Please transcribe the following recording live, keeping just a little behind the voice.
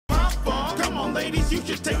on, ladies, you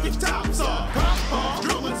should take your tops off. Pop-off,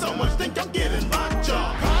 drooling so much, think I'm getting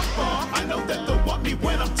lockjaw. Pop-off, I know that they'll want me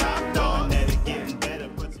when I'm top dog.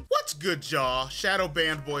 What's good, y'all? Shadow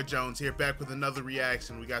Band Boy Jones here, back with another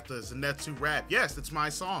reaction. We got the Zenitsu rap. Yes, it's my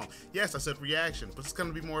song. Yes, I said reaction, but it's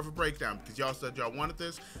gonna be more of a breakdown because y'all said y'all wanted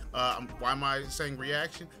this. Why am I saying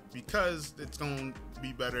reaction? Because it's gonna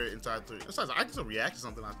be better inside the. Besides, I can still react to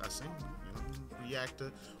something I sing. React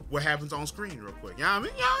to what happens on screen real quick. Yeah, I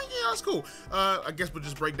mean, yeah, that's cool. I guess we'll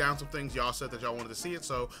just break down some things y'all said that y'all wanted to see it,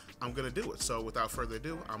 so I'm gonna do it. So without further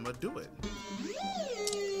ado, I'm gonna do it.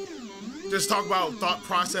 Just talk about thought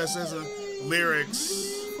processes and lyrics,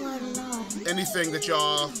 anything that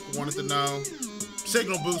y'all wanted to know.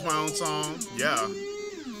 Signal boost my own song, yeah.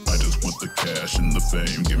 I just want the cash and the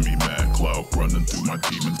fame, give me mad clout. Running through my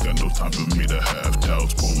demons, got no time for me to have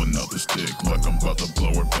doubts. Pulling out the stick like I'm about to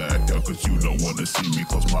blow her back out. Cause you don't wanna see me,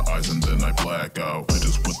 close my eyes and then I black out. I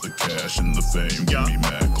just want the cash and the fame, give me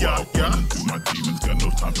mad clout. Running through my demons, got no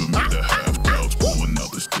time for me to have doubts. Pulling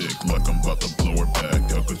out the stick like I'm about to blow her back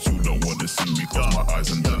out. Cause you don't wanna see me, close my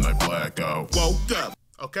eyes and then I black out. Woke up.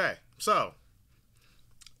 Okay, so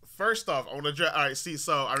first off, I wanna alright, see,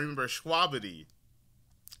 so I remember Schwabity.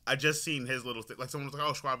 I just seen his little thing. Like someone was like,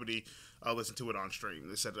 "Oh, Schwabity, listen to it on stream."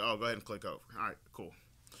 They said, "Oh, go ahead and click over." All right, cool.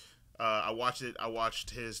 I watched it. I watched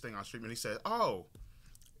his thing on stream, and he said, "Oh,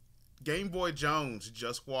 GameboyJones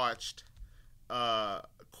just watched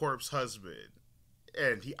Corpse Husband,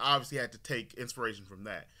 and he obviously had to take inspiration from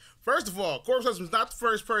that." First of all, Corpse Husband's not the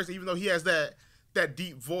first person, even though he has that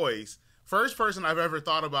deep voice. First person I've ever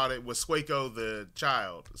thought about it was Sueko the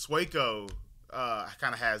Child. Sueko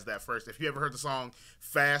kind of has that first. If you ever heard the song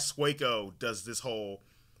Fast, Sueko does this whole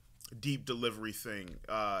deep delivery thing,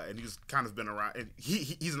 and he's kind of been around. And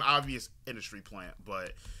he's an obvious industry plant,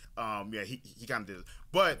 but yeah, he kind of did it.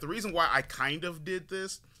 But the reason why I kind of did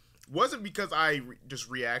this wasn't because I just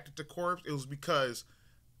reacted to Corpse. It was because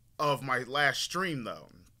of my last stream, though.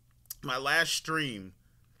 My last stream,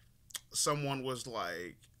 someone was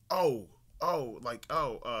like,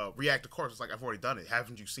 react to Corpse. It's like, I've already done it.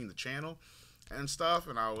 Haven't you seen the channel? And stuff,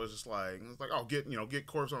 and I was just like, oh, get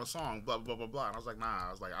Corpse on a song, blah blah blah blah. And I was like, nah.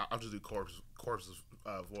 I was like, I'll just do Corpse's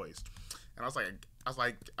voice. And I was like,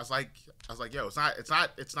 yo, it's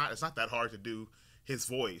not that hard to do his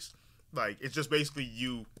voice. Like, it's just basically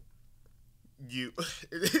you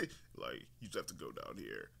like, you just have to go down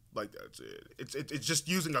here. Like, that's it. It's just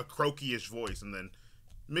using a croaky-ish voice and then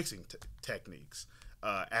mixing techniques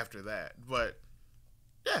after that. But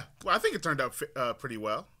yeah, well, I think it turned out pretty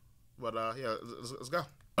well. But yeah, let's go.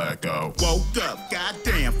 Woke up,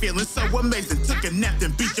 goddamn, feeling so amazing. Took a nap,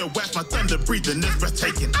 then beat your ass. My thunder breathing is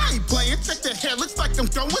breathtaking. I ain't playing, check the hair, looks like I'm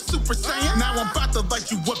going Super Saiyan. Now I'm about to light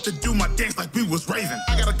you up to do my dance like we was Raven.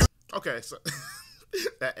 I gotta go. Okay, so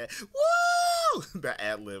that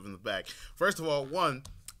ad lib in the back. First of all,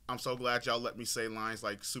 I'm so glad y'all let me say lines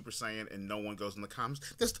like Super Saiyan and no one goes in the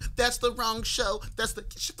comments. That's the wrong show.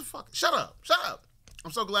 Shut up.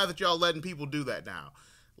 I'm so glad that y'all letting people do that now.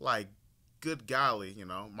 Like, good golly,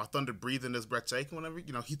 my thunder breathing is breathtaking. Whenever,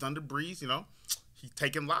 he thunder breathes, he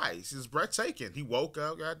taking lies. He's breathtaking. He woke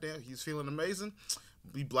up, goddamn, he's feeling amazing.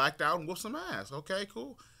 He blacked out and whooped some ass. Okay,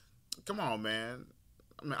 cool. Come on, man.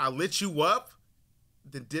 I mean, I lit you up,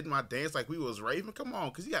 then did my dance like we was Raven. Come on,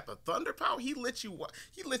 because he got the thunder power. He lit you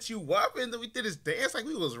up, and then we did his dance like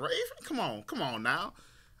we was Raven. Come on now.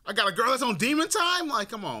 I got a girl that's on Demon Time. Like,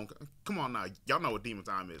 come on now. Y'all know what Demon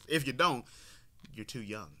Time is. If you don't, you're too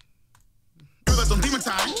young. That's on Demon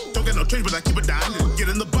Time. Don't get no change, but I keep it down. Get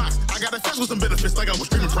in the box. I got a fest with some benefits like I was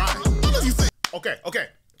streaming Prime. Okay,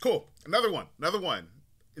 cool. Another one.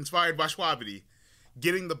 Inspired by Schwabity.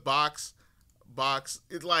 Getting the box.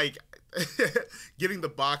 It's like getting the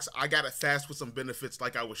box. I got it fast with some benefits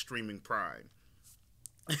like I was streaming Prime.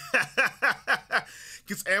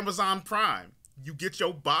 Because Amazon Prime, you get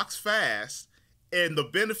your box fast. And the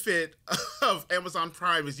benefit of Amazon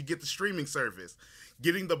Prime is you get the streaming service.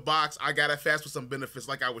 Getting the box, I got it fast with some benefits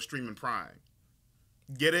like I was streaming Prime.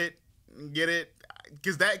 Get it?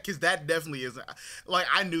 Because that definitely isn't. Like,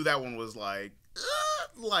 I knew that one was like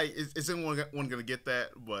is anyone gonna get that?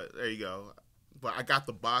 But there you go. But I got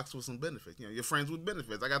the box with some benefits. Your friends with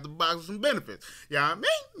benefits. I got the box with some benefits. You know what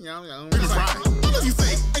I mean? You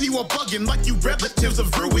say, and you are bugging like you relatives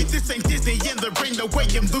of Rui. This ain't Disney and there ain't no way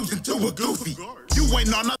I'm losing to a goofy. You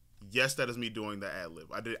ain't on nothing. Yes, that is me doing the ad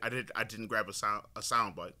lib. I didn't grab a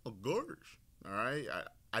sound bite. Oh gosh. All right.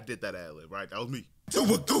 I did that ad lib, right? That was me. To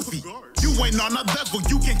a goofy. You ain't on a level,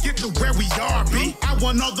 you can get to where we are, B. I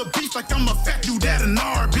want all the beef like I'm a fat dude at an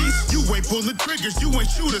Arby's. You ain't pulling triggers, you ain't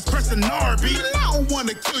shooters pressing RB. And I don't want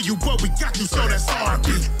to kill you, but we got you, so that's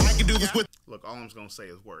RB. I can do this with Look, all I'm just gonna say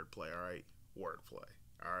is wordplay. All right, wordplay.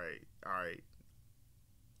 All right.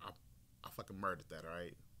 I fucking murdered that. All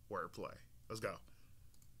right, wordplay. Let's go.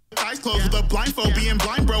 Eyes closed with a blindfold, being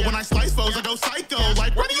blind, bro. When I slice foes, I go psycho.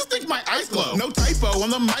 Like, where do you think my eyes glow? No typo, I'm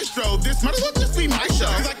the maestro. This might as well just be my show.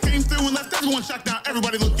 Cause I came through and left everyone shocked. Now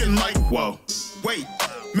everybody looking like, whoa. Wait,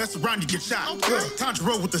 mess around, you get shot.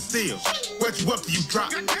 Tanjiro with the steel. Wet you up till you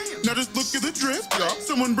drop. Now just look at the drip.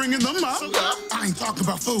 Someone bringing them up. I ain't talking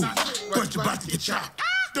about food, but you're about to get chopped.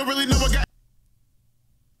 Don't really know what got.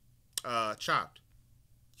 Chopped.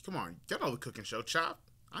 Come on, you know the cooking show, Chopped.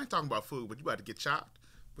 I ain't talking about food, but you about to get chopped.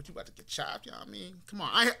 But you about to get chopped, you know what I mean? Come on,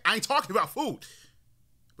 I ain't talking about food.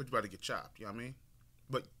 But you about to get chopped, you know what I mean?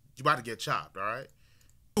 But you about to get chopped, all right?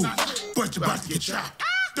 But you about to get chopped.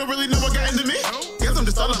 Don't really know what got into me. Guess I'm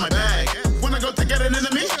just all in my bag. When I go take out an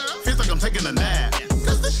enemy, feels like I'm taking a nap.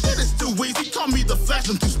 Cause this shit is too easy. Call me the Flash,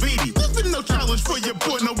 I'm too speedy. There's been no challenge for your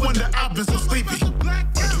boy, no wonder I've been so sleepy. I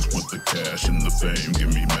just want the cash and the fame,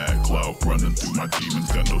 give me mad clout. Running through my demons,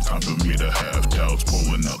 got no time for me to have doubts.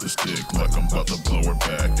 Pulling out the stick like I'm about to blow her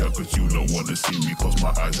back out. Cause you don't want to see me, close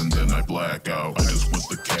my eyes and then I black out. I just want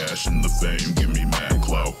the cash and the fame, give me mad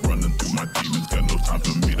clout. Running through my demons, got no time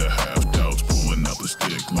for me to have doubts. Pulling out the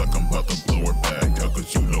stick like I'm about to blow her back out. Cause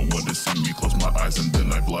you don't want to see me, close my eyes and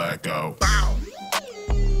then I black out. Bow.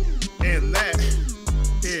 And that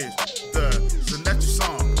is the Zenitsu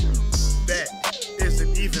song that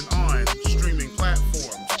isn't even on streaming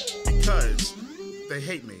platforms because they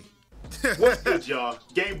hate me. What's good, y'all?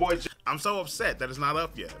 GameboyJones. I'm so upset that it's not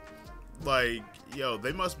up yet. Like, yo,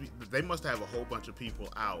 they must have a whole bunch of people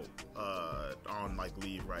out on like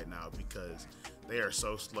leave right now because they are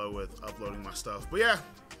so slow with uploading my stuff. But yeah,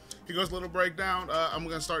 here goes a little breakdown. I'm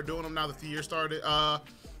gonna start doing them now that the year started.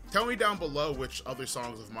 Tell me down below which other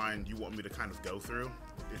songs of mine you want me to kind of go through,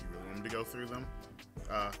 if you really want me to go through them.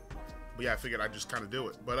 But yeah, I figured I'd just kind of do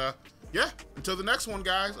it. But yeah, until the next one,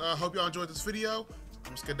 guys. Hope y'all enjoyed this video.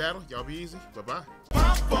 I'm Skedaddle. Y'all be easy. Bye-bye.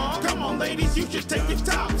 Pop off. Come on, ladies, you should take your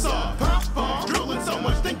tops off. Pop off. Drooling so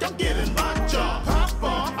much, think I'm getting lockjaw. Pop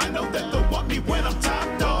off. I know that they'll want me when I'm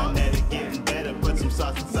top dog. Getting better, put some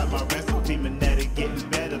sauce inside my recipe. Getting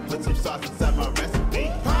better, put some sauce inside